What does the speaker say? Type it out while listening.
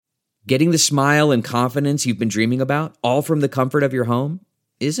Getting the smile and confidence you've been dreaming about, all from the comfort of your home,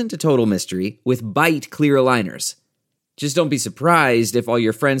 isn't a total mystery with Byte clear aligners. Just don't be surprised if all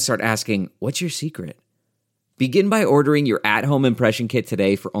your friends start asking, "What's your secret?" Begin by ordering your at-home impression kit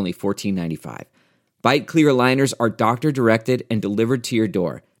today for only $14.95. Byte clear aligners are doctor-directed and delivered to your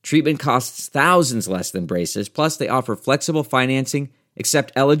door. Treatment costs thousands less than braces, plus they offer flexible financing,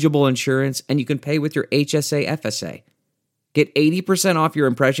 accept eligible insurance, and you can pay with your HSA FSA. Get 80% off your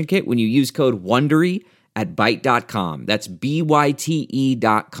impression kit when you use code WONDERY at Byte.com. That's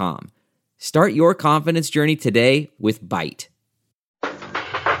BYTE.com. Start your confidence journey today with Byte.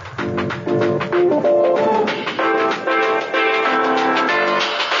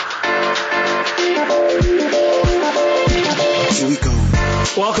 Here we go.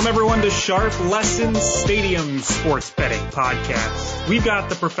 Welcome, everyone, to Sharp Lessons Stadium Sports Betting Podcast. We've got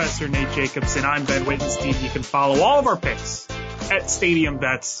the Professor Nate Jacobson. I'm Ben Wittenstein. You can follow all of our picks at Stadium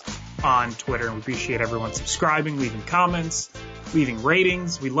Bets on Twitter. And we appreciate everyone subscribing, leaving comments, leaving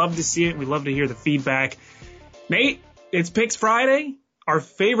ratings. We love to see it. We love to hear the feedback. Nate, it's Picks Friday, our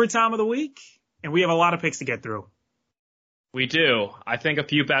favorite time of the week, and we have a lot of picks to get through. We do. I think a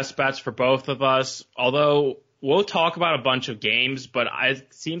few best bets for both of us, although we'll talk about a bunch of games, but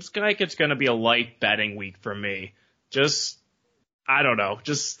it seems like it's going to be a light betting week for me. I don't know.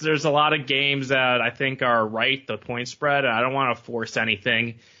 There's a lot of games that I think are right, the point spread, and I don't want to force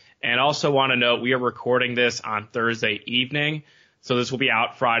anything. And also want to note we are recording this on Thursday evening, so this will be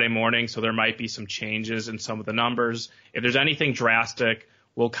out Friday morning, so there might be some changes in some of the numbers. If there's anything drastic,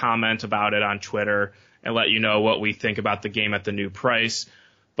 we'll comment about it on Twitter and let you know what we think about the game at the new price.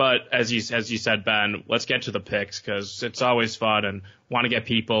 But as you said, Ben, let's get to the picks because it's always fun and want to get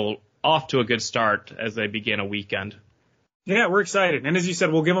people off to a good start as they begin a weekend. Yeah, we're excited. And as you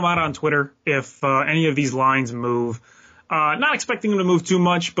said, we'll give them out on Twitter if any of these lines move. Not expecting them to move too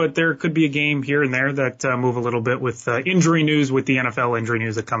much, but there could be a game here and there that move a little bit with injury news, with the NFL injury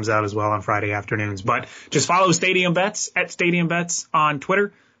news that comes out as well on Friday afternoons. But just follow Stadium Bets at Stadium Bets on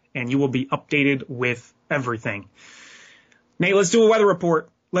Twitter, and you will be updated with everything. Nate, let's do a weather report.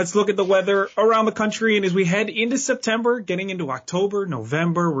 Let's look at the weather around the country. And as we head into September, getting into October,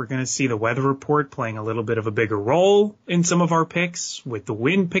 November, we're going to see the weather report playing a little bit of a bigger role in some of our picks, with the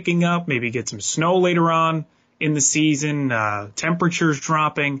wind picking up, maybe get some snow later on in the season, temperatures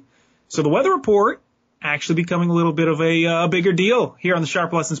dropping. So the weather report actually becoming a little bit of a bigger deal here on the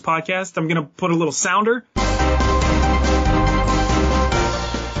Sharp Lessons podcast. I'm going to put a little sounder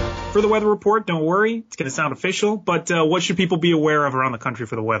for the weather report. Don't worry, it's going to sound official. But what should people be aware of around the country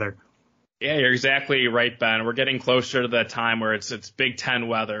for the weather? Yeah, you're exactly right, Ben. We're getting closer to that time where it's Big Ten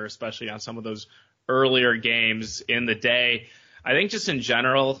weather, especially on some of those earlier games in the day. I think just in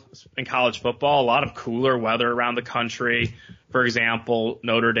general, in college football, a lot of cooler weather around the country. For example,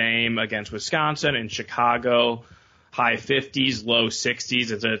 Notre Dame against Wisconsin in Chicago, high 50s, low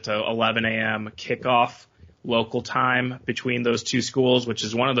 60s. It's a 11 a.m. kickoff local time between those two schools, which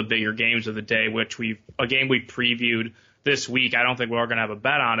is one of the bigger games of the day, a game we previewed this week. I don't think we're going to have a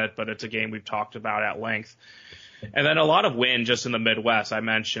bet on it, but it's a game we've talked about at length. And then a lot of wind just in the Midwest. I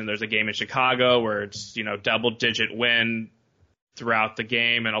mentioned there's a game in Chicago where it's, double-digit wind throughout the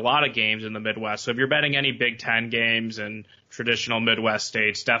game, and a lot of games in the Midwest. So if you're betting any Big Ten games in traditional Midwest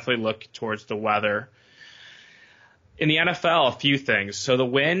states, definitely look towards the weather. In the NFL, a few things. So the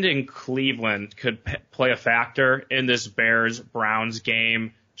wind in Cleveland could play a factor in this Bears-Browns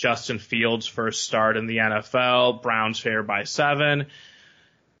game. Justin Fields' first start in the NFL. Browns favored by 7.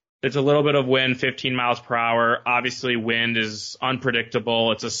 It's a little bit of wind, 15 miles per hour. Obviously, wind is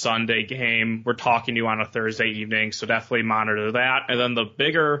unpredictable. It's a Sunday game. We're talking to you on a Thursday evening, so definitely monitor that. And then the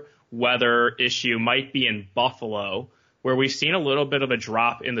bigger weather issue might be in Buffalo, where we've seen a little bit of a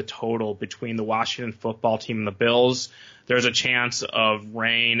drop in the total between the Washington football team and the Bills. There's a chance of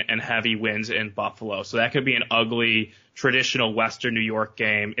rain and heavy winds in Buffalo. So that could be an ugly traditional Western New York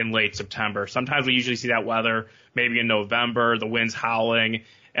game in late September. Sometimes we usually see that weather maybe in November, the wind's howling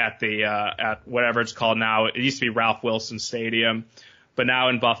at whatever it's called now. It used to be Ralph Wilson Stadium, but now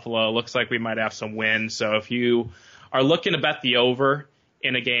in Buffalo, it looks like we might have some wind. So if you are looking to bet the over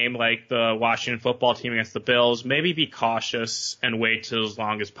in a game like the Washington football team against the Bills, maybe be cautious and wait till as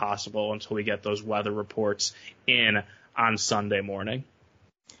long as possible until we get those weather reports in on Sunday morning.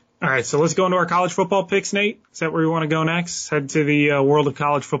 All right, so let's go into our college football picks, Nate. Is that where we want to go next? Head to the world of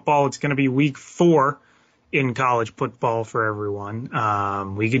college football. It's going to be week 4 in college football for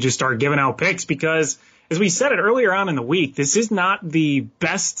everyone. We could just start giving out picks because, as we said it earlier on in the week, this is not the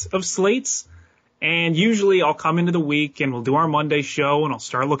best of slates. And usually I'll come into the week and we'll do our Monday show and I'll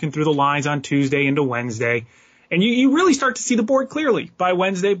start looking through the lines on Tuesday into Wednesday. And you really start to see the board clearly by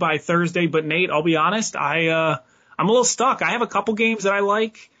Wednesday, by Thursday. But Nate, I'll be honest, I'm a little stuck. I have a couple games that I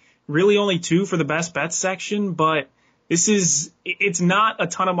like, really only two for the best bets section, but it's not a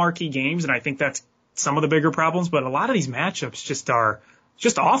ton of marquee games, and I think that's some of the bigger problems, but a lot of these matchups just are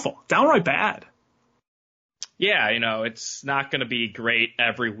just awful, downright bad. Yeah, it's not going to be great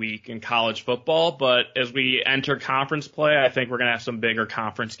every week in college football, but as we enter conference play, I think we're going to have some bigger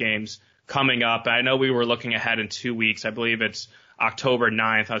conference games coming up. I know we were looking ahead in 2 weeks. I believe it's October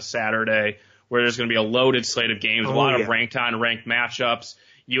 9th on Saturday, where there's going to be a loaded slate of games, a lot of ranked on ranked matchups.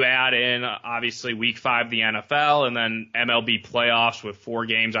 You add in, obviously, week 5, the NFL, and then MLB playoffs with 4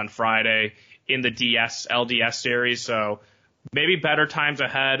 games on Friday in the LDS series. So maybe better times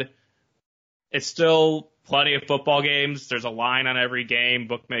ahead. It's still plenty of football games. There's a line on every game.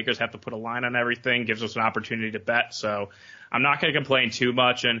 Bookmakers have to put a line on everything. Gives us an opportunity to bet. So I'm not going to complain too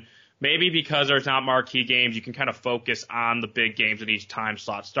much. And maybe because there's not marquee games, you can kind of focus on the big games at each time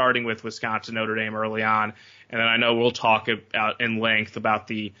slot, starting with Wisconsin, Notre Dame early on. And then I know we'll talk about in length about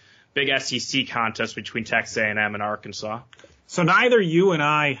the big SEC contest between Texas A&M and Arkansas. So neither you and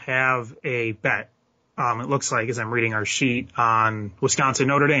I have a bet. It looks like, as I'm reading our sheet, on Wisconsin,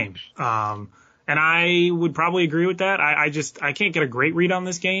 Notre Dame. And I would probably agree with that. I can't get a great read on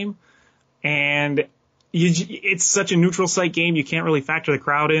this game. And it's such a neutral site game, you can't really factor the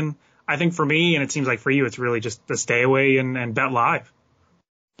crowd in. I think for me, and it seems like for you, it's really just to stay away and bet live.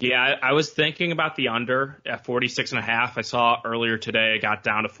 Yeah, I was thinking about the under at 46.5. I saw earlier today it got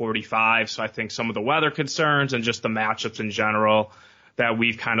down to 45. So I think some of the weather concerns and just the matchups in general that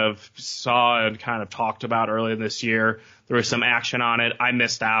we've kind of saw and kind of talked about earlier this year, there was some action on it. I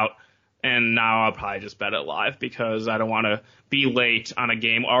missed out. And now I'll probably just bet it live because I don't want to be late on a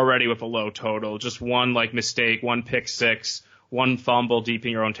game already with a low total. Just one mistake, one pick six, one fumble deep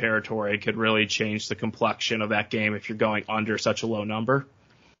in your own territory could really change the complexion of that game if you're going under such a low number.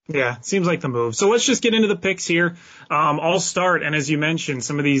 Yeah, seems like the move. So let's just get into the picks here. I'll start, and as you mentioned,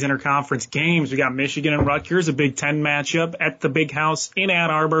 some of these interconference games, we got Michigan and Rutgers, a Big Ten matchup at the Big House in Ann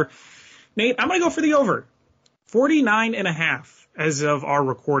Arbor. Nate, I'm going to go for the over. 49.5 as of our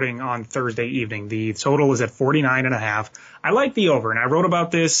recording on Thursday evening. The total is at 49.5. I like the over, and I wrote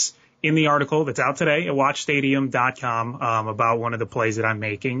about this in the article that's out today at watchstadium.com about one of the plays that I'm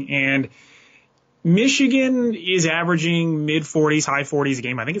making. And Michigan is averaging mid-40s, high 40s a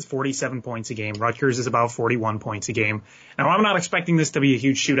game. I think it's 47 points a game. Rutgers is about 41 points a game. Now, I'm not expecting this to be a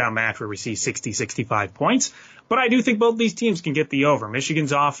huge shootout match where we see 60, 65 points, but I do think both these teams can get the over.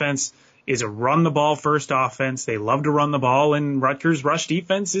 Michigan's offense is a run-the-ball-first offense. They love to run the ball, and Rutgers' rush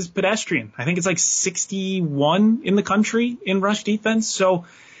defense is pedestrian. I think it's like 61 in the country in rush defense. So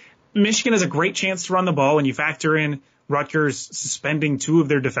Michigan has a great chance to run the ball, and you factor in Rutgers suspending 2 of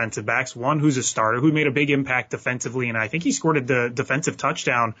their defensive backs, one who's a starter, who made a big impact defensively, and I think he scored a defensive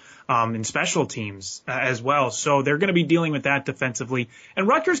touchdown in special teams as well. So they're going to be dealing with that defensively. And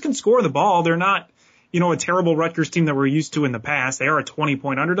Rutgers can score the ball. They're not a terrible Rutgers team that we're used to in the past. They are a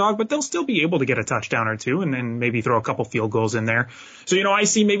 20-point underdog, but they'll still be able to get a touchdown or two and then maybe throw a couple field goals in there. So, I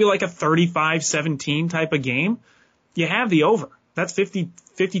see maybe like a 35-17 type of game. You have the over. That's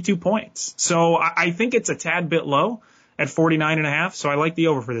 52 points. So I think it's a tad bit low at 49.5. So I like the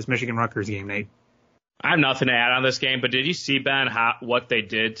over for this Michigan-Rutgers game, Nate. I have nothing to add on this game, but did you see, Ben, what they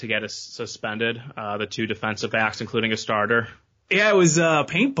did to get us suspended, the 2 defensive backs, including a starter? Yeah, it was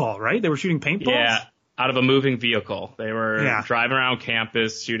paintball, right? They were shooting paintballs? Yeah, out of a moving vehicle. They were driving around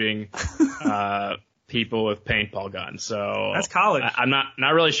campus shooting people with paintball guns. So that's college. I'm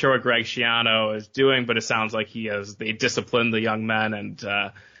not really sure what Greg Schiano is doing, but it sounds like they disciplined the young men,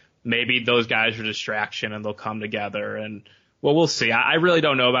 and maybe those guys are a distraction and they'll come together. And well, we'll see. I really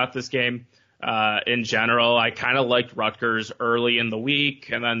don't know about this game. In general, I kind of liked Rutgers early in the week,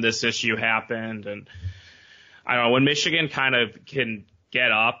 and then this issue happened, and I don't know, when Michigan kind of can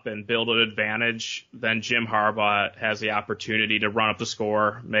get up and build an advantage, then Jim Harbaugh has the opportunity to run up the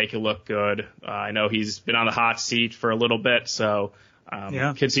score, make it look good. I know he's been on the hot seat for a little bit, so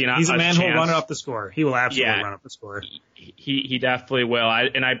could see he's a man who will run up the score. He will absolutely run up the score. He definitely will.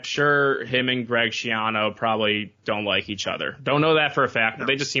 And I'm sure him and Greg Schiano probably don't like each other. Don't know that for a fact, but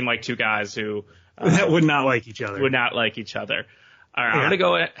they just seem like 2 guys who that would not like each other. Would not like each other. All right, I'm going to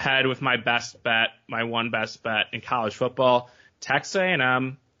go ahead with my best bet, my one best bet in college football. Texas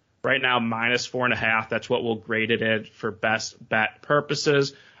A&M, right now, -4.5. That's what we'll grade it at for best bet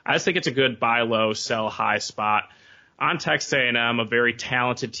purposes. I just think it's a good buy low, sell high spot. On Texas A&M, a very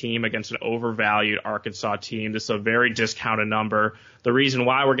talented team against an overvalued Arkansas team. This is a very discounted number. The reason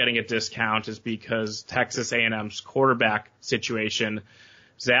why we're getting a discount is because Texas A&M's quarterback situation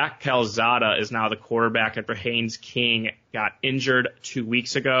Zach Calzada is now the quarterback after Haynes King got injured 2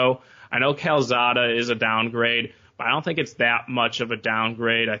 weeks ago. I know Calzada is a downgrade, but I don't think it's that much of a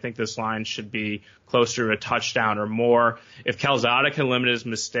downgrade. I think this line should be closer to a touchdown or more. If Calzada can limit his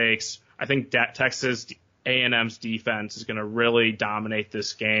mistakes, I think Texas A&M's defense is going to really dominate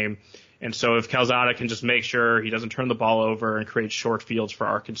this game. And so if Calzada can just make sure he doesn't turn the ball over and create short fields for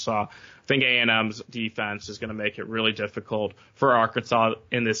Arkansas, I think A&M's defense is going to make it really difficult for Arkansas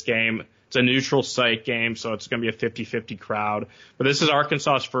in this game. It's a neutral site game, so it's going to be a 50-50 crowd. But this is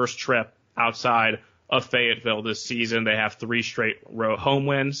Arkansas's first trip outside of Fayetteville this season. They have 3 straight home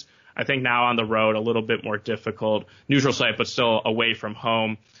wins. I think now on the road, a little bit more difficult. Neutral site, but still away from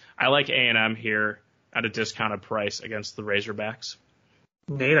home. I like A&M here at a discounted price against the Razorbacks.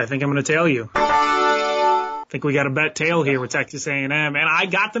 Nate, I think I'm going to tail you. I think we got a bet tail here with Texas A&M. And I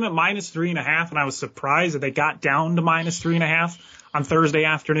got them at -3.5, and I was surprised that they got down to -3.5 on Thursday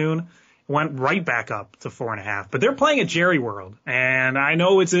afternoon. Went right back up to 4.5. But they're playing at Jerry World, and I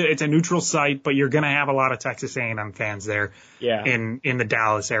know it's a neutral site, but you're going to have a lot of Texas A&M fans there in the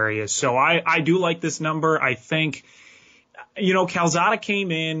Dallas area. So I do like this number. I think, Calzada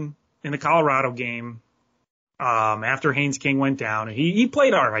came in the Colorado game after Haynes King went down. He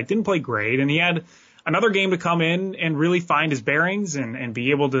played all right, didn't play great, and he had another game to come in and really find his bearings and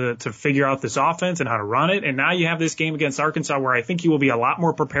be able to figure out this offense and how to run it. And now you have this game against Arkansas where I think he will be a lot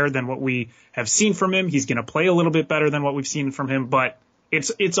more prepared than what we have seen from him. He's going to play a little bit better than what we've seen from him, but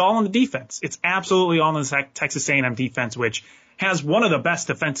it's all on the defense. It's absolutely all on the Texas A&M defense, which has one of the best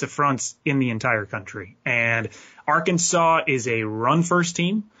defensive fronts in the entire country. And Arkansas is a run-first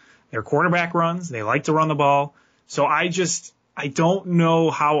team. Their quarterback runs. They like to run the ball. So I don't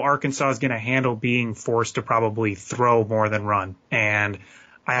know how Arkansas is going to handle being forced to probably throw more than run. And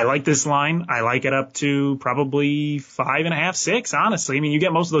I like this line. I like it up to probably 5.5, 6, honestly. I mean, you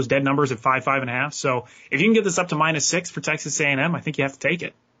get most of those dead numbers at 5, 5.5. So if you can get this up to -6 for Texas A&M, I think you have to take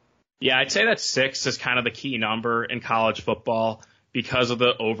it. Yeah, I'd say that 6 is kind of the key number in college football because of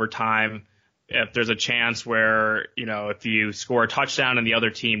the overtime. If there's a chance where, if you score a touchdown and the other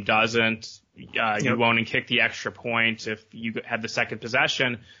team doesn't, you won't kick the extra point if you had the second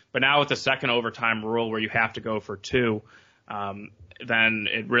possession. But now with the second overtime rule where you have to go for 2, then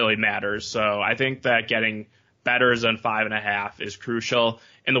it really matters. So I think that getting better than 5.5 is crucial.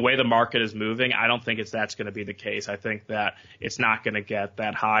 In the way the market is moving, I don't think that's going to be the case. I think that it's not going to get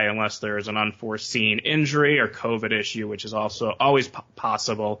that high unless there is an unforeseen injury or COVID issue, which is also always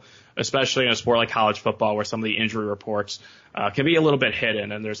possible, especially in a sport like college football where some of the injury reports can be a little bit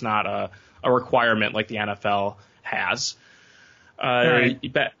hidden and there's not a requirement like the NFL has. Right.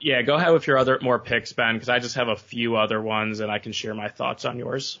 Go ahead with your more picks, Ben, because I just have a few other ones and I can share my thoughts on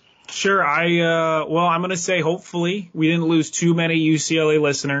yours. Sure. I'm going to say hopefully we didn't lose too many UCLA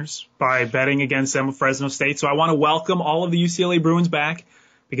listeners by betting against them with Fresno State. So I want to welcome all of the UCLA Bruins back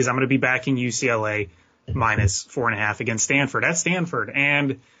because I'm going to be backing UCLA -4.5 against Stanford at Stanford.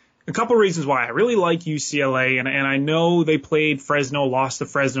 And a couple reasons why. I really like UCLA, and I know they played Fresno, lost to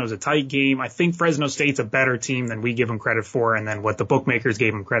Fresno. It was a tight game. I think Fresno State's a better team than we give them credit for and than what the bookmakers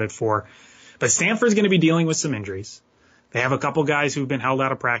gave them credit for. But Stanford's going to be dealing with some injuries. They have a couple guys who've been held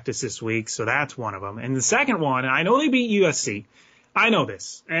out of practice this week, so that's one of them. And the second one, I know they beat USC. I know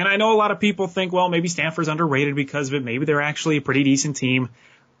this. And I know a lot of people think, well, maybe Stanford's underrated because of it. Maybe they're actually a pretty decent team.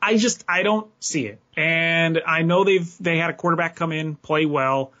 I don't see it. And I know they had a quarterback come in, play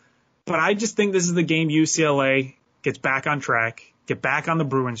well. But I just think this is the game UCLA gets back on track, get back on the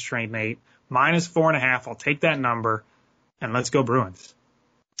Bruins train, Nate. -4.5. I'll take that number, and let's go Bruins.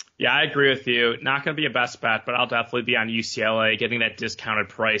 Yeah, I agree with you. Not going to be a best bet, but I'll definitely be on UCLA, getting that discounted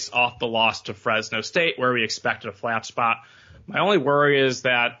price off the loss to Fresno State, where we expected a flat spot. My only worry is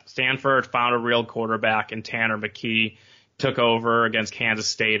that Stanford found a real quarterback in Tanner McKee, took over against Kansas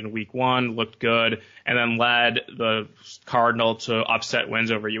State in week 1, looked good, and then led the Cardinal to upset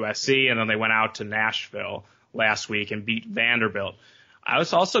wins over USC, and then they went out to Nashville last week and beat Vanderbilt. I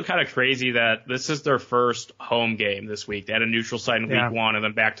was also kind of crazy that this is their first home game this week. They had a neutral site in week 1 and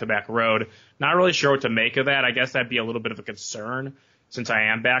then back-to-back road. Not really sure what to make of that. I guess that'd be a little bit of a concern since I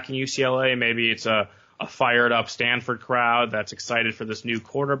am backing UCLA. Maybe it's a fired-up Stanford crowd that's excited for this new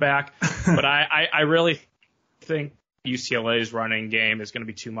quarterback. But I really think UCLA's running game is going to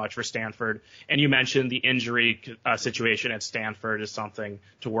be too much for Stanford. And you mentioned the injury situation at Stanford is something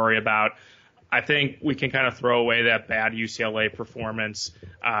to worry about. I think we can kind of throw away that bad UCLA performance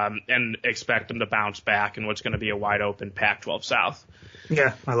and expect them to bounce back in what's going to be a wide-open Pac-12 South.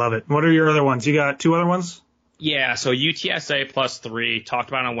 Yeah, I love it. What are your other ones? You got 2 other ones? Yeah, so UTSA +3, talked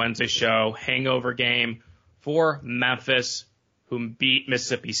about on Wednesday's show, hangover game for Memphis. who beat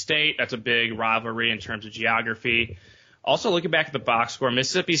Mississippi State. That's a big rivalry in terms of geography. Also, looking back at the box score,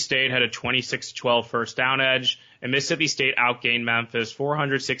 Mississippi State had a 26-12 first down edge, and Mississippi State outgained Memphis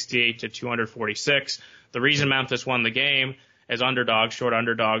 468 to 246. The reason Memphis won the game as underdogs, short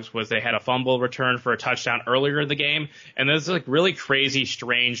underdogs, was they had a fumble return for a touchdown earlier in the game, and there's a really crazy,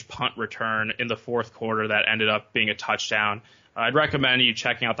 strange punt return in the fourth quarter that ended up being a touchdown. I'd recommend you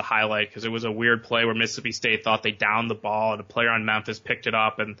checking out the highlight because it was a weird play where Mississippi State thought they downed the ball and a player on Memphis picked it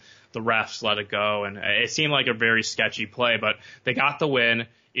up and the refs let it go. And it seemed like a very sketchy play, but they got the win,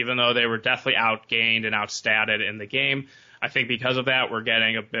 even though they were definitely outgained and outstatted in the game. I think because of that, we're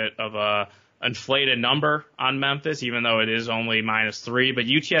getting a bit of a inflated number on Memphis, even though it is only -3. But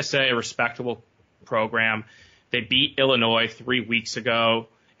UTSA, a respectable program, they beat Illinois 3 weeks ago,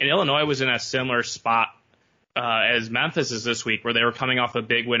 and Illinois was in a similar spot as Memphis is this week, where they were coming off a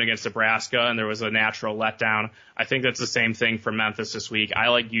big win against Nebraska, and there was a natural letdown. I think that's the same thing for Memphis this week. I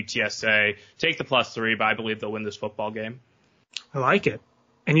like UTSA. Take the +3, but I believe they'll win this football game. I like it.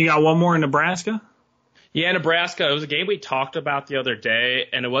 And you got one more in Nebraska? Yeah, Nebraska. It was a game we talked about the other day,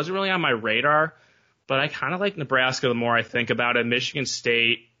 and it wasn't really on my radar, but I kind of like Nebraska the more I think about it. Michigan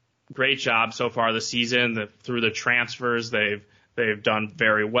State, great job so far this season. Through the transfers, they've done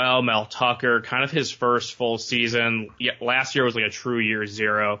very well. Mel Tucker, kind of his first full season. Yeah, last year was like a true year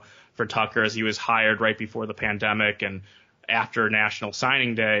zero for Tucker as he was hired right before the pandemic and after National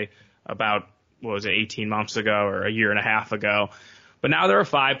Signing Day about, 18 months ago or a year and a half ago. But now they're a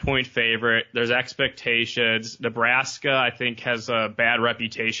 5-point favorite. There's expectations. Nebraska, I think, has a bad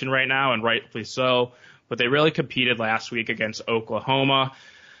reputation right now, and rightfully so. But they really competed last week against Oklahoma.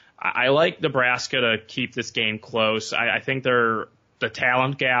 I like Nebraska to keep this game close. I think the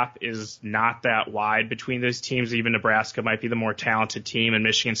talent gap is not that wide between these teams. Even Nebraska might be the more talented team, and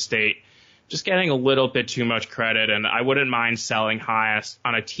Michigan State just getting a little bit too much credit. And I wouldn't mind selling high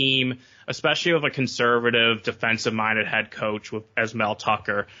on a team, especially with a conservative, defensive-minded head coach as Mel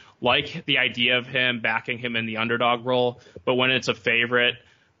Tucker. Like the idea of him backing him in the underdog role, but when it's a favorite,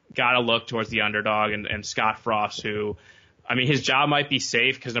 got to look towards the underdog and Scott Frost, who, I mean, his job might be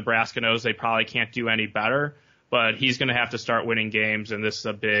safe because Nebraska knows they probably can't do any better, but he's going to have to start winning games, and this is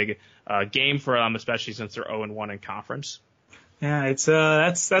a big game for them, especially since they're 0-1 in conference. Yeah, it's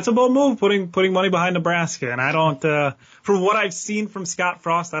that's a bold move, putting money behind Nebraska, and I don't from what I've seen from Scott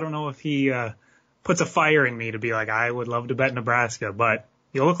Frost, I don't know if he puts a fire in me to be like, I would love to bet Nebraska, but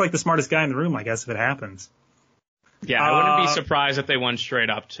you look like the smartest guy in the room, I guess, if it happens. Yeah, I wouldn't be surprised if they won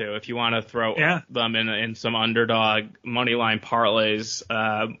straight up too. If you want to throw them in some underdog money line parlays,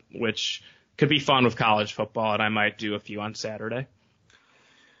 which could be fun with college football, and I might do a few on Saturday.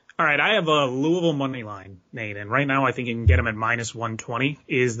 All right, I have a Louisville money line, Nate, and right now I think you can get them at -120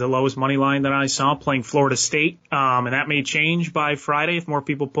 is the lowest money line that I saw playing Florida State, and that may change by Friday if more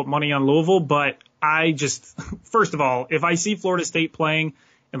people put money on Louisville, but I just, first of all, if I see Florida State playing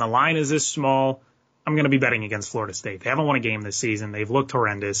and the line is this small, I'm going to be betting against Florida State. They haven't won a game this season. They've looked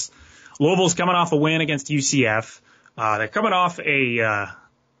horrendous. Louisville's coming off a win against UCF. They're coming off it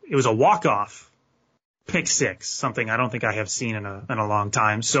was a walk-off pick six, something I don't think I have seen in a long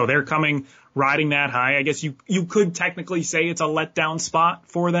time. So they're riding that high. I guess you could technically say it's a letdown spot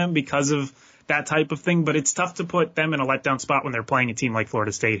for them because of that type of thing, but it's tough to put them in a letdown spot when they're playing a team like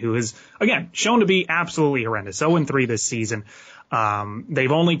Florida State, who is, again, shown to be absolutely horrendous. 0-3 this season.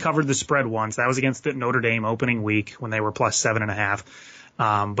 They've only covered the spread once. That was against Notre Dame opening week when they were +7.5.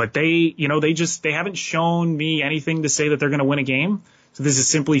 But they haven't shown me anything to say that they're going to win a game. So this is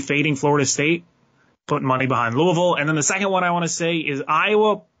simply fading Florida State, putting money behind Louisville. And then the second one I want to say is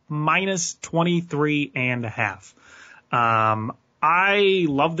Iowa -23.5. I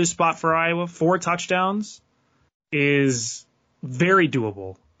love this spot for Iowa. 4 touchdowns is very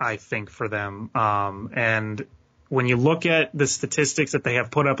doable, I think, for them. And when you look at the statistics that they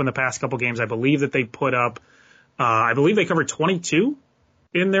have put up in the past couple games, I believe that they put up, I believe they covered 22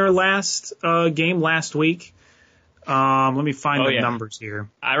 in their last game last week. Let me find the numbers here.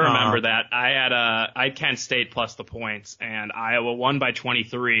 I remember that. I had Kent State plus the points, and Iowa won by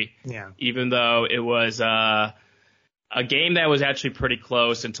 23. Yeah. Even though it was a game that was actually pretty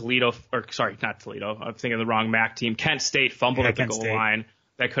close, and not Toledo. I'm thinking of the wrong MAC team. Kent State fumbled at the goal line.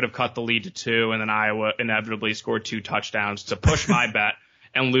 That could have cut the lead to 2, and then Iowa inevitably scored 2 touchdowns to push my bet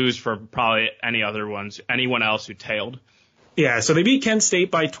and lose for probably anyone else who tailed. Yeah, so they beat Kent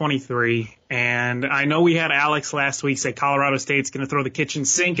State by 23, and I know we had Alex last week say Colorado State's going to throw the kitchen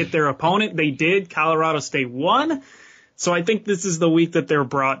sink at their opponent. They did. Colorado State won. So I think this is the week that they're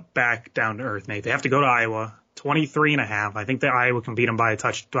brought back down to earth, Nate. They have to go to Iowa, 23.5. I think that Iowa can beat them by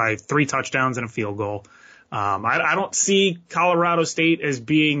 3 touchdowns and a field goal. I don't see Colorado State as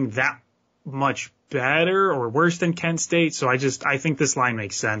being that much better or worse than Kent State. So I think this line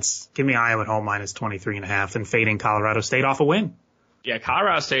makes sense. Give me Iowa at home minus 23.5 and fading Colorado State off a win. Yeah,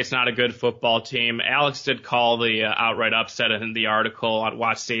 Colorado State's not a good football team. Alex did call the outright upset in the article on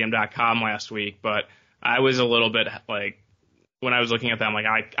WatchStadium.com last week, but I was a little bit like, when I was looking at them, like,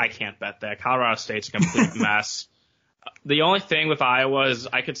 I can't bet that. Colorado State's a complete mess. The only thing with Iowa is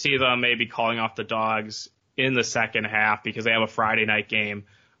I could see them maybe calling off the dogs in the second half because they have a Friday night game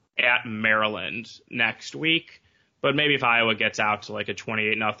at Maryland next week. But maybe if Iowa gets out to like a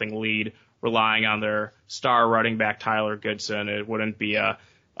 28-0 lead, relying on their star running back Tyler Goodson, it wouldn't be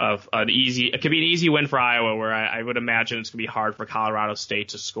it could be an easy win for Iowa, where I would imagine it's going to be hard for Colorado State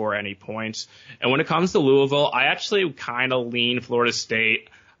to score any points. And when it comes to Louisville, I actually kind of lean Florida State.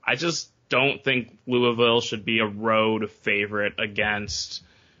 I just don't think Louisville should be a road favorite against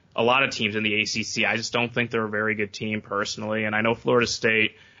a lot of teams in the ACC. I just don't think they're a very good team personally. And I know Florida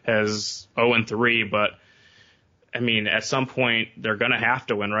State has 0-3, but I mean, at some point they're going to have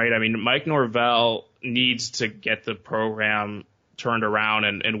to win, right? I mean, Mike Norvell needs to get the program turned around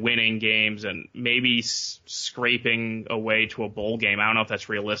and winning games and maybe scraping away to a bowl game. I don't know if that's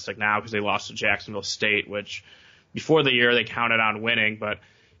realistic now because they lost to Jacksonville State, which before the year they counted on winning. But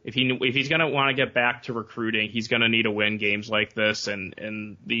if he's going to want to get back to recruiting, he's going to need to win games like this.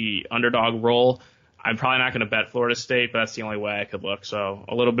 And the underdog role, I'm probably not going to bet Florida State, but that's the only way I could look. So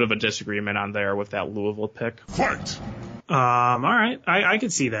a little bit of a disagreement on there with that Louisville pick. Fight! All right. I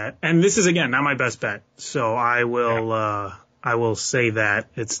could see that. And this is, again, not my best bet. So I will say that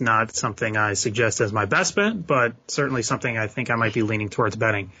it's not something I suggest as my best bet, but certainly something I think I might be leaning towards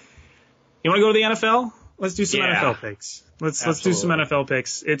betting. You want to go to the NFL? Let's do some NFL picks. Let's do some NFL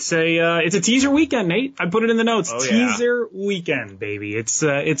picks. It's a teaser weekend, Nate. I put it in the notes. Teaser weekend, baby. It's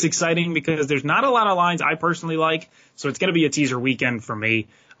exciting because there's not a lot of lines I personally like, so it's going to be a teaser weekend for me.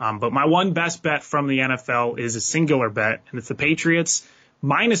 But my one best bet from the NFL is a singular bet, and it's the Patriots.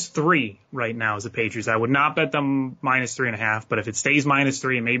 -3 right now is the Patriots. I would not bet them -3.5, but if it stays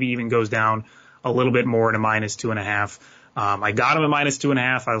 -3 and maybe even goes down a little bit more to -2.5, I got them at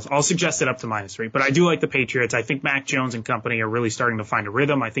 -2.5. I'll suggest it up to -3, but I do like the Patriots. I think Mac Jones and company are really starting to find a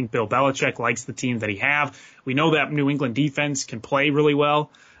rhythm. I think Bill Belichick likes the team that he have. We know that New England defense can play really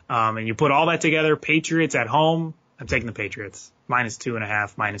well. And you put all that together, Patriots at home, I'm taking the Patriots.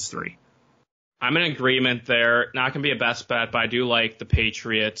 -2.5, -3. I'm in agreement there. Not going to be a best bet, but I do like the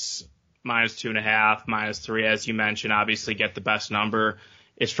Patriots -2.5, -3, as you mentioned. Obviously, get the best number.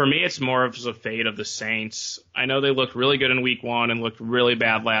 For me, it's more of a fade of the Saints. I know they looked really good in week 1 and looked really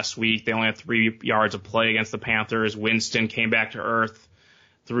bad last week. They only had 3 yards of play against the Panthers. Winston came back to earth,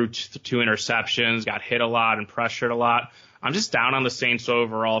 threw 2 interceptions, got hit a lot and pressured a lot. I'm just down on the Saints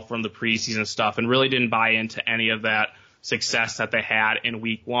overall from the preseason stuff and really didn't buy into any of that success that they had in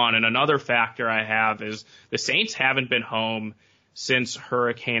week 1. And another factor I have is the Saints haven't been home since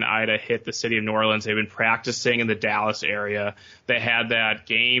Hurricane Ida hit the city of New Orleans. They've been practicing in the Dallas area. They had that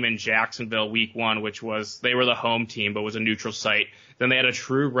game in Jacksonville week 1, which was, they were the home team, but was a neutral site. Then they had a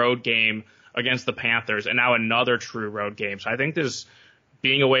true road game against the Panthers and now another true road game. So I think this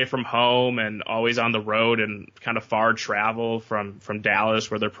being away from home and always on the road and kind of far travel from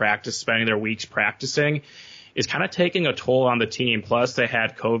Dallas where they're spending their weeks practicing is kind of taking a toll on the team. Plus, they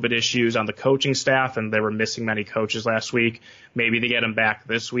had COVID issues on the coaching staff, and they were missing many coaches last week. Maybe they get them back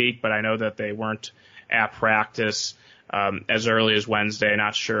this week, but I know that they weren't at practice as early as Wednesday.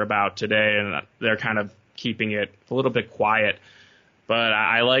 Not sure about today, and they're kind of keeping it a little bit quiet. But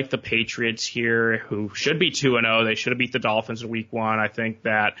I like the Patriots here, who should be 2-0. They should have beat the Dolphins in week 1. I think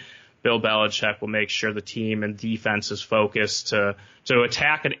that Bill Belichick will make sure the team and defense is focused to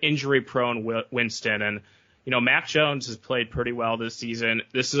attack an injury-prone Winston. And you know, Mac Jones has played pretty well this season.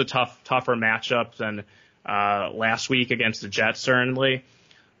 This is a tougher matchup than last week against the Jets, certainly.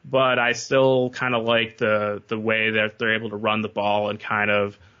 But I still kind of like the way that they're able to run the ball and kind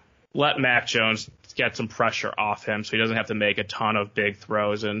of let Mac Jones get some pressure off him so he doesn't have to make a ton of big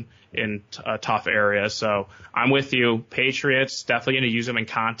throws in tough areas. So I'm with you. Patriots, definitely going to use them in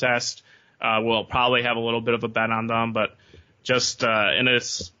contest. We'll probably have a little bit of a bet on them, but just in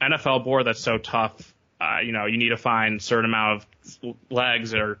this NFL board that's so tough, you need to find a certain amount of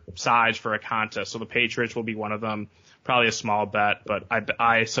legs or size for a contest. So the Patriots will be one of them. Probably a small bet, but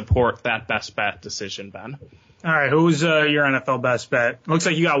I support that best bet decision, Ben. All right, who's your NFL best bet? Looks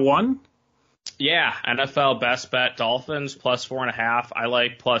like you got one. Yeah, NFL best bet, Dolphins +4.5. I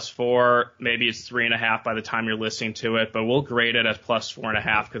like +4. Maybe it's 3.5 by the time you're listening to it, but we'll grade it as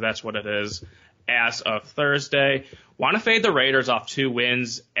 +4.5 because that's what it is as of Thursday. Want to fade the Raiders off 2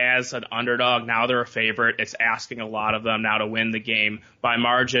 wins as an underdog. Now they're a favorite. It's asking a lot of them now to win the game by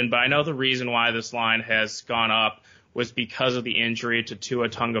margin. But I know the reason why this line has gone up was because of the injury to Tua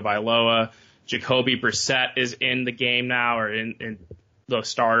Tagovailoa. Jacoby Brissett is in the game now, or in the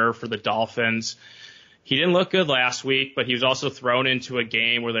starter for the Dolphins. He didn't look good last week, but he was also thrown into a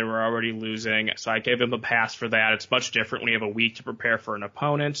game where they were already losing. So I gave him a pass for that. It's much different when you have a week to prepare for an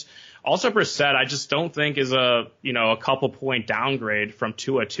opponent. Also, Brissett, I just don't think is a couple point downgrade from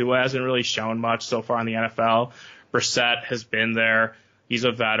Tua. Tua hasn't really shown much so far in the NFL. Brissett has been there. He's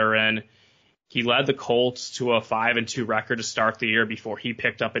a veteran. He led the Colts to a 5-2 record to start the year before he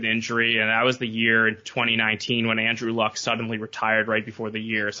picked up an injury, and that was the year in 2019 when Andrew Luck suddenly retired right before the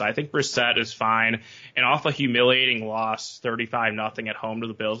year. So I think Brissett is fine. And off a humiliating loss, 35-0 at home to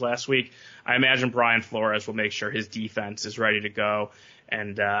the Bills last week, I imagine Brian Flores will make sure his defense is ready to go.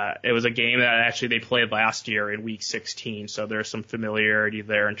 And it was a game that actually they played last year in Week 16, so there's some familiarity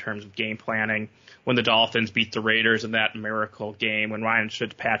there in terms of game planning. When the Dolphins beat the Raiders in that miracle game, when Ryan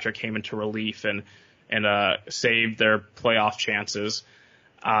Fitzpatrick came into relief and saved their playoff chances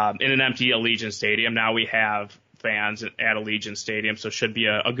in an empty Allegiant Stadium. Now we have fans at Allegiant Stadium, so it should be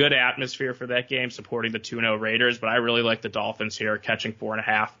a good atmosphere for that game, supporting the 2-0 Raiders. But I really like the Dolphins here, catching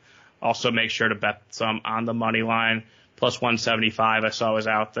 4.5. Also make sure to bet some on the money line. Plus 175 I saw was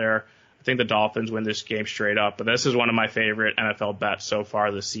out there. I think the Dolphins win this game straight up, but this is one of my favorite NFL bets so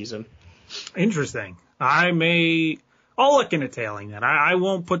far this season. Interesting. I'll look into tailing that. I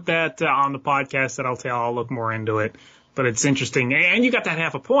won't put that on the podcast that I'll tail. I'll look more into it. But it's interesting. And you got that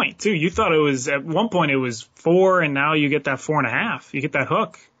half a point, too. You thought it was, at one point it was 4, and now you get that 4.5. You get that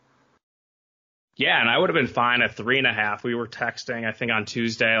hook. Yeah, and I would have been fine at 3.5. We were texting, I think, on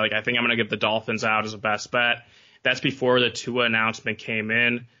Tuesday. I think I'm going to get the Dolphins out as a best bet. That's before the Tua announcement came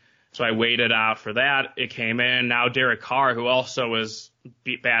in. So I waited out for that. It came in. Now Derek Carr, who also was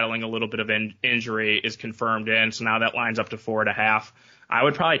battling a little bit of injury, is confirmed in. So now that lines up to 4.5. I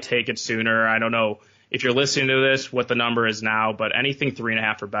would probably take it sooner. I don't know if you're listening to this what the number is now, but anything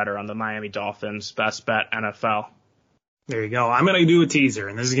 3.5 or better on the Miami Dolphins. Best bet NFL. There you go. I'm going to do a teaser,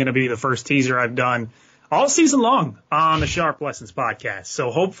 and this is going to be the first teaser I've done all season long on the Sharp Lessons podcast.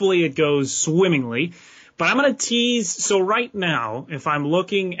 So hopefully it goes swimmingly. But I'm going to tease. So right now, if I'm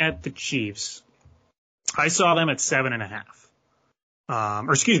looking at the Chiefs, I saw them at 7.5.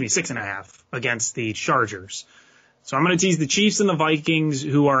 6.5 against the Chargers. So I'm going to tease the Chiefs and the Vikings,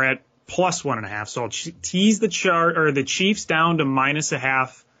 who are at plus 1.5. So I'll tease the Chiefs down to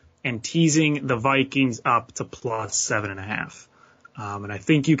 -0.5 and teasing the Vikings up to plus 7.5. And I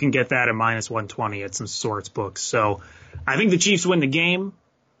think you can get that at -120 at some sorts books. So I think the Chiefs win the game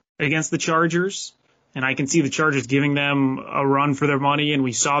against the Chargers. And I can see the Chargers giving them a run for their money. And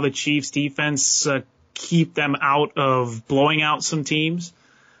we saw the Chiefs defense keep them out of blowing out some teams.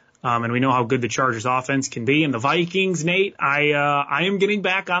 And we know how good the Chargers offense can be. And the Vikings, Nate, I am getting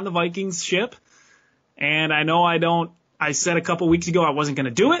back on the Vikings ship. And I know I said a couple weeks ago I wasn't going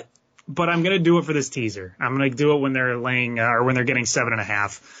to do it, but I'm going to do it for this teaser. I'm going to do it when they're when they're getting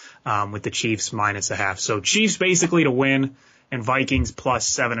 7.5, with the Chiefs -0.5. So Chiefs basically to win and Vikings plus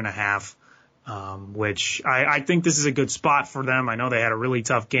 7.5. Which I think this is a good spot for them. I know they had a really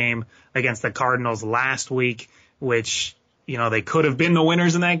tough game against the Cardinals last week, which, they could have been the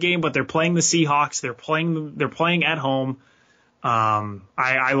winners in that game, but they're playing the Seahawks. They're playing at home.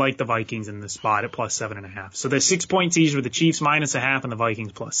 I like the Vikings in this spot at plus 7.5. So the 6-point teaser with the Chiefs -0.5 and the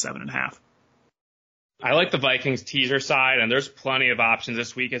Vikings plus 7.5. I like the Vikings teaser side, and there's plenty of options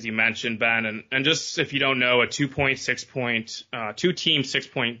this week, as you mentioned, Ben. And just if you don't know, a 2-team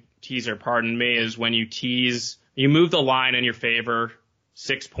 6-point teaser, is when you move the line in your favor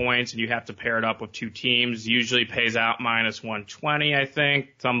 6 points and you have to pair it up with 2 teams. Usually pays out -120, I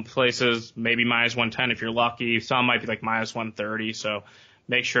think. Some places maybe -110 if you're lucky. Some might be like -130. So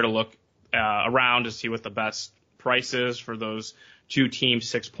make sure to look around to see what the best price is for those 2-team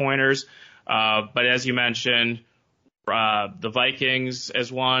 6-pointers. But as you mentioned, the Vikings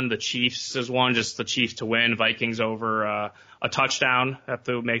as one, the Chiefs as one, just the Chiefs to win, Vikings over a touchdown. Have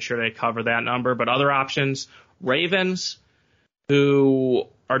to make sure they cover that number. But other options, Ravens, who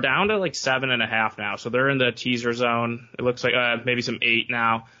are down to like 7.5 now. So they're in the teaser zone. It looks like maybe some 8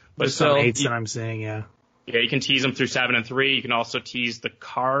 now. But there's still, some 8s that I'm seeing, yeah. Yeah, you can tease them through 7 and 3. You can also tease the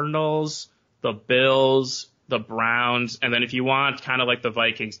Cardinals, the Bills, the Browns. And then if you want, kind of like the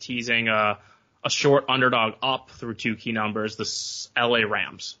Vikings, teasing a short underdog up through 2 key numbers, the LA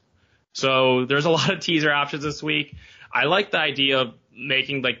Rams. So there's a lot of teaser options this week. I like the idea of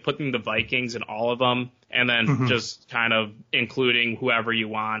putting the Vikings in all of them and then just kind of including whoever you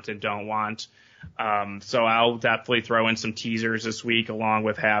want and don't want. So I'll definitely throw in some teasers this week along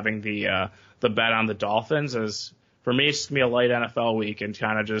with having the bet on the Dolphins. As for me, it's just going to be a light NFL week and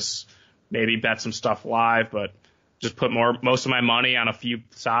kind of just maybe bet some stuff live, but just put most of my money on a few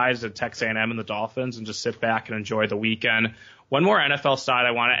sides at Texas A&M and the Dolphins and just sit back and enjoy the weekend. One more NFL side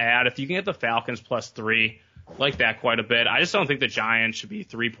I want to add. If you can get the Falcons +3, like that quite a bit. I just don't think the Giants should be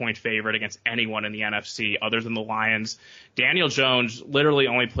 3-point favorite against anyone in the NFC other than the Lions. Daniel Jones literally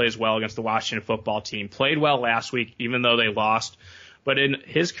only plays well against the Washington football team. Played well last week, even though they lost. But in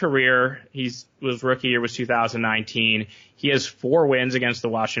his career, his rookie year was 2019. He has 4 wins against the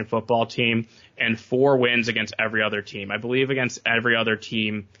Washington football team and 4 wins against every other team. I believe against every other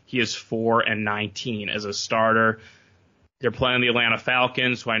team, he is 4-19 as a starter. They're playing the Atlanta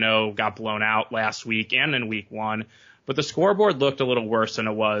Falcons, who I know got blown out last week and in week 1. But the scoreboard looked a little worse than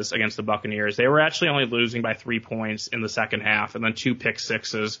it was against the Buccaneers. They were actually only losing by 3 points in the second half, and then 2 pick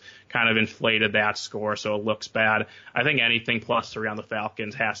sixes kind of inflated that score, so it looks bad. I think anything +3 on the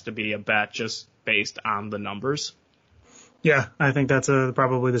Falcons has to be a bet just based on the numbers. Yeah, I think that's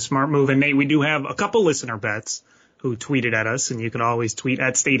probably the smart move. And Nate, we do have a couple listener bets who tweeted at us, and you can always tweet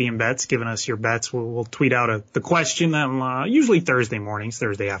at Stadium Bets, giving us your bets. We'll tweet out the question, usually Thursday mornings,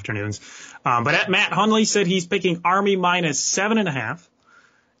 Thursday afternoons. But at Matt Hunley said he's picking Army -7.5,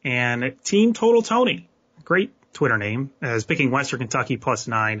 and Team Total Tony, great Twitter name, is picking Western Kentucky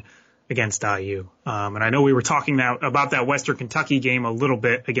 +9 against IU. And I know we were talking about that Western Kentucky game a little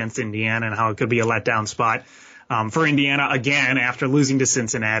bit against Indiana and how it could be a letdown spot for Indiana again after losing to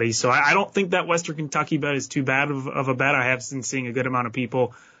Cincinnati. So I don't think that Western Kentucky bet is too bad of a bet. I have been seeing a good amount of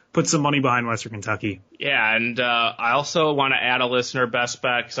people put some money behind Western Kentucky. Yeah, and I also want to add a listener best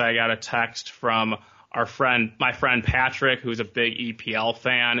bet because I got a text from my friend Patrick, who's a big EPL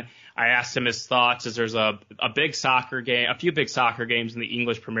fan. I asked him his thoughts as there's a few big soccer games in the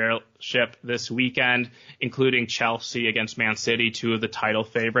English Premiership this weekend, including Chelsea against Man City, 2 of the title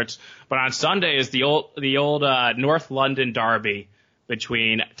favorites. But on Sunday is the old North London derby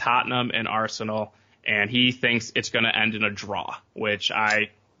between Tottenham and Arsenal, and he thinks it's going to end in a draw, which I'm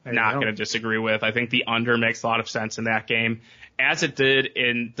not going to disagree with. I think the under makes a lot of sense in that game, as it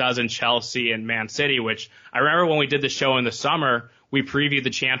does in Chelsea and Man City, which I remember when we did the show in the summer, we previewed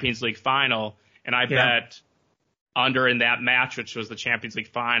the Champions League final, and I bet under in that match, which was the Champions League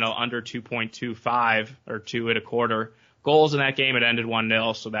final, under 2.25 or 2.25 goals in that game. It ended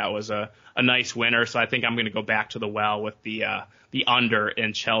 1-0, so that was a nice winner. So I think I'm going to go back to the well with the under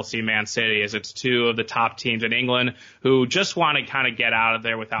in Chelsea Man City, as it's 2 of the top teams in England who just want to kind of get out of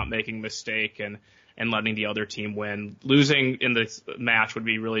there without making a mistake and letting the other team win. Losing in this match would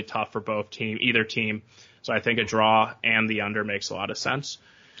be really tough for either team. So I think a draw and the under makes a lot of sense.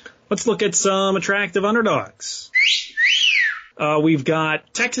 Let's look at some attractive underdogs. We've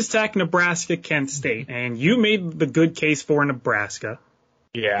got Texas Tech, Nebraska, Kent State. And you made the good case for Nebraska.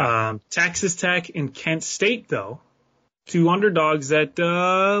 Yeah. Texas Tech and Kent State, though, 2 underdogs that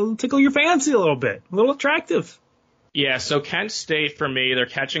tickle your fancy a little bit. A little attractive. Yeah, so Kent State, for me, they're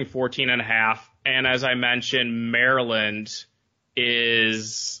catching 14.5. And as I mentioned, Maryland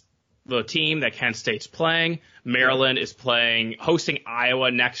is the team that Kent State's playing. Maryland is hosting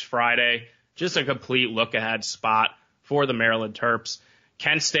Iowa next Friday. Just a complete look-ahead spot for the Maryland Terps.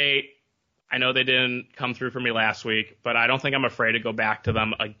 Kent State, I know they didn't come through for me last week, but I don't think I'm afraid to go back to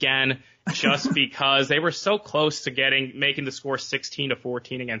them again just because they were so close to making the score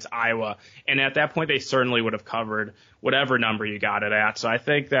 16-14 against Iowa. And at that point, they certainly would have covered whatever number you got it at. So I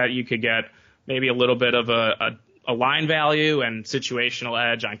think that you could get maybe a little bit of a line value and situational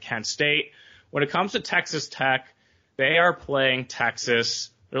edge on Kent State. When it comes to Texas Tech, they are playing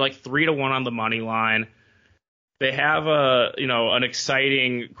Texas. They're like 3-1 on the money line. They have an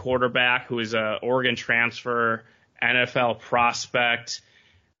exciting quarterback who is a Oregon transfer, NFL prospect.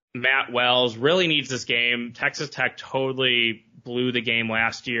 Matt Wells really needs this game. Texas Tech totally blew the game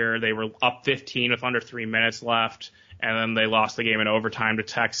last year. They were up 15 with under 3 minutes left, and then they lost the game in overtime to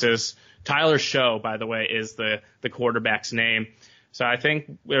Texas. Tyler Show, by the way, is the quarterback's name. So I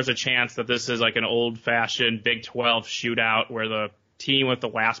think there's a chance that this is like an old-fashioned Big 12 shootout where the team with the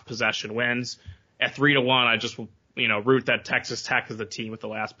last possession wins. At 3-1, I just root that Texas Tech is the team with the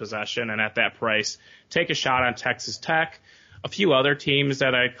last possession, and at that price, take a shot on Texas Tech. A few other teams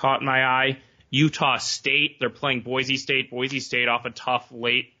that I caught my eye: Utah State. They're playing Boise State. Boise State off a tough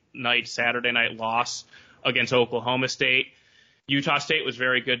late-night Saturday night loss against Oklahoma State. Utah State was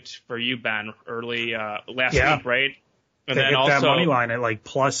very good for you, Ben, early last week, right? And they then hit also that money line at it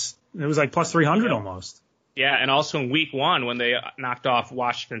was like plus 300 almost. Yeah, and also in week 1 when they knocked off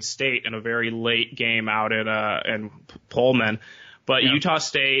Washington State in a very late game out in Pullman. But Utah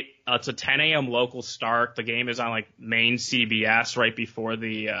State, it's a 10 a.m. local start. The game is on like main CBS right before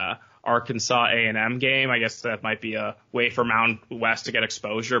the Arkansas A&M game. I guess that might be a way for Mountain West to get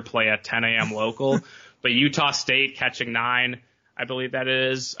exposure, play at 10 a.m. local. But Utah State catching 9, I believe that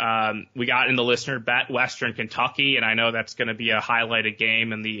is. We got in the listener bet Western Kentucky, and I know that's going to be a highlighted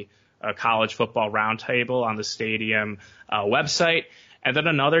game in the college football roundtable on the Stadium website. And then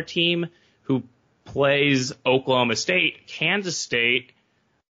another team who plays Oklahoma State, Kansas State.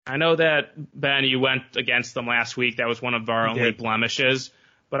 I know that, Ben, you went against them last week. That was one of our only blemishes.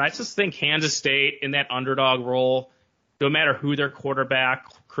 But I just think Kansas State in that underdog role, no matter who their quarterback,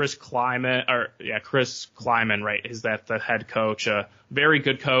 Chris Kleiman, right, is that the head coach, a very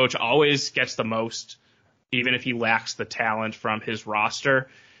good coach, always gets the most, even if he lacks the talent from his roster.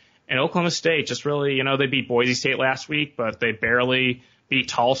 And Oklahoma State just really, they beat Boise State last week, but they barely beat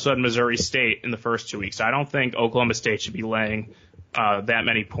Tulsa and Missouri State in the first 2 weeks. I don't think Oklahoma State should be laying that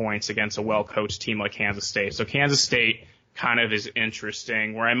many points against a well-coached team like Kansas State. So Kansas State kind of is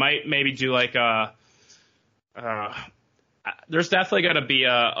interesting, where I might maybe do like there's definitely going to be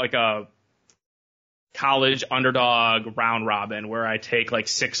a college underdog round robin where I take like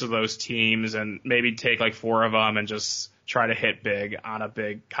 6 of those teams and maybe take like 4 of them and just try to hit big on a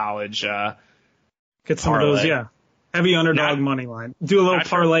big college get some parlay. Of those, heavy underdog money line. Do a little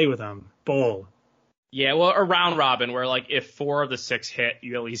parlay with them. Bowl. Yeah, well, a round robin where like if 4 of the 6 hit,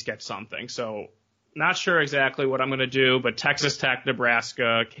 you at least get something. So not sure exactly what I'm going to do, but Texas Tech,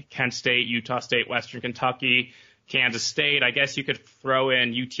 Nebraska, Kent State, Utah State, Western Kentucky, Kansas State. I guess you could throw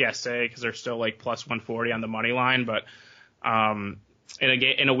in UTSA because they're still like plus 140 on the money line. But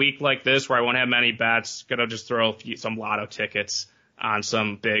in a week like this where I won't have many bets, going to just throw some lotto tickets on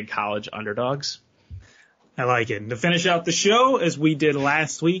some big college underdogs. I like it. And to finish out the show, as we did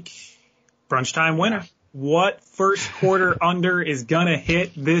last week, brunch time winner. What first quarter under is going to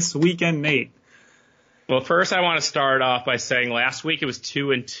hit this weekend, Nate? Well, first I want to start off by saying last week it was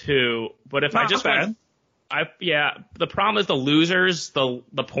 2-2, but if I just went, the problem is the losers, the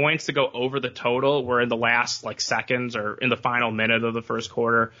points to go over the total were in the last like seconds or in the final minute of the first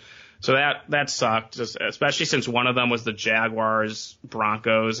quarter. So that sucked, especially since one of them was the Jaguars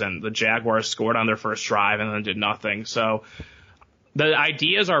Broncos, and the Jaguars scored on their first drive and then did nothing. So the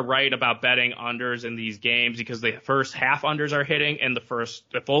ideas are right about betting unders in these games because the first half unders are hitting and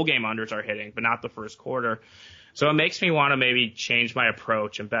the full game unders are hitting, but not the first quarter. So it makes me want to maybe change my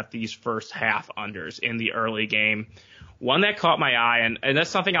approach and bet these first half unders in the early game. One that caught my eye, and that's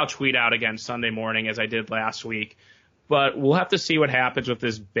something I'll tweet out again Sunday morning as I did last week, but we'll have to see what happens with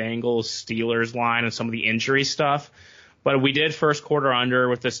this Bengals-Steelers line and some of the injury stuff. But we did first quarter under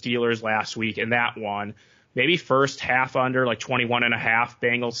with the Steelers last week, and that won. Maybe first half under, like 21.5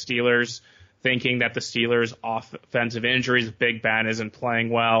 Bengals Steelers, thinking that the Steelers' offensive injuries, Big Ben isn't playing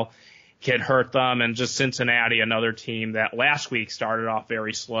well, could hurt them. And just Cincinnati, another team that last week started off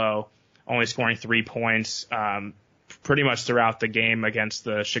very slow, only scoring 3 points pretty much throughout the game against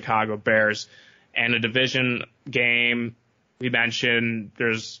the Chicago Bears. And a division game, we mentioned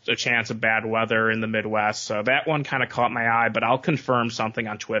there's a chance of bad weather in the Midwest. So that one kind of caught my eye, but I'll confirm something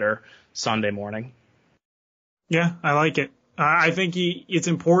on Twitter Sunday morning. Yeah, I like it. I think it's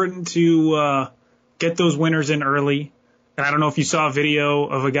important to get those winners in early. And I don't know if you saw a video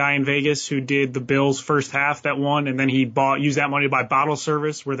of a guy in Vegas who did the Bills first half that won, and then he used that money to buy bottle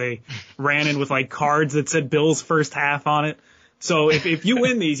service where they ran in with like cards that said Bills first half on it. So if you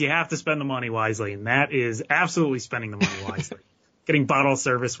win these, you have to spend the money wisely, and that is absolutely spending the money wisely. Getting bottle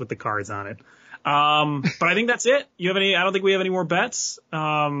service with the cards on it. But I think that's it. I don't think we have any more bets.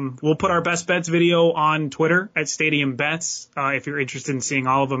 We'll put our best bets video on Twitter at Stadium Bets. If you're interested in seeing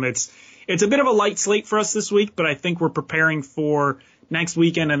all of them, it's a bit of a light slate for us this week, but I think we're preparing for next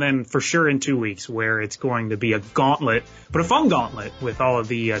weekend and then for sure in 2 weeks where it's going to be a gauntlet, but a fun gauntlet with all of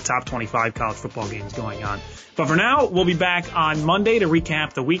the top 25 college football games going on. But for now, we'll be back on Monday to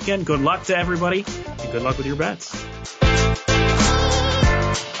recap the weekend. Good luck to everybody and good luck with your bets.